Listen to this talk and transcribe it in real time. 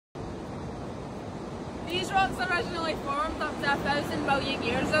These rocks originally formed up to 1,000 million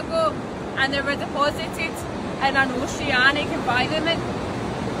years ago, and they were deposited in an oceanic environment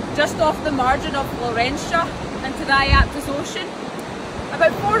just off the margin of Laurentia into the Iaptus Ocean.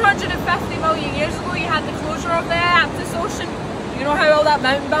 About 450 million years ago you had the closure of the Iaptus Ocean. You know how all that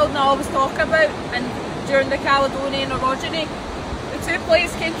mountain building I always talk about, and during the Caledonian orogeny, the two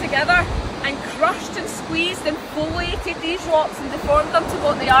plates came together and crushed and squeezed and foliated these rocks and deformed them to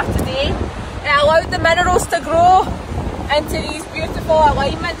what they are today. It allowed the minerals to grow into these beautiful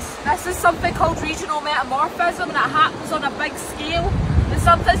alignments. This is something called regional metamorphism that happens on a big scale, and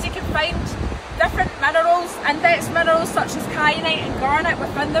sometimes you can find different minerals, index minerals such as kyanite and garnet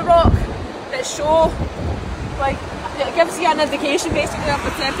within the rock that show, like, it gives you an indication basically of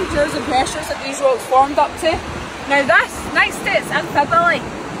the temperatures and pressures that these rocks formed up to. Now this, next to it's amphibolite.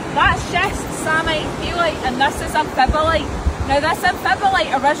 That's schist, samite, theolite, and this is amphibolite. Now this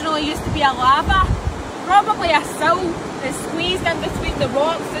amphibolite originally used to be a lava, probably a sill that's squeezed in between the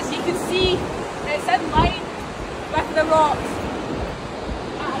rocks. As you can see, it's in line with the rocks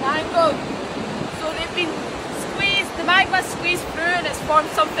at an angle. So they've been squeezed, the magma's squeezed through and it's formed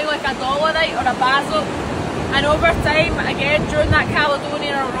something like a dolerite or a basalt. And over time, again during that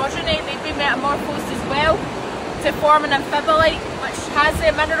Caledonian orogeny, they've been metamorphosed as well to form an amphibolite, which has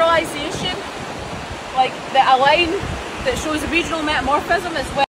the mineralisation, like the align, that shows regional metamorphism as well.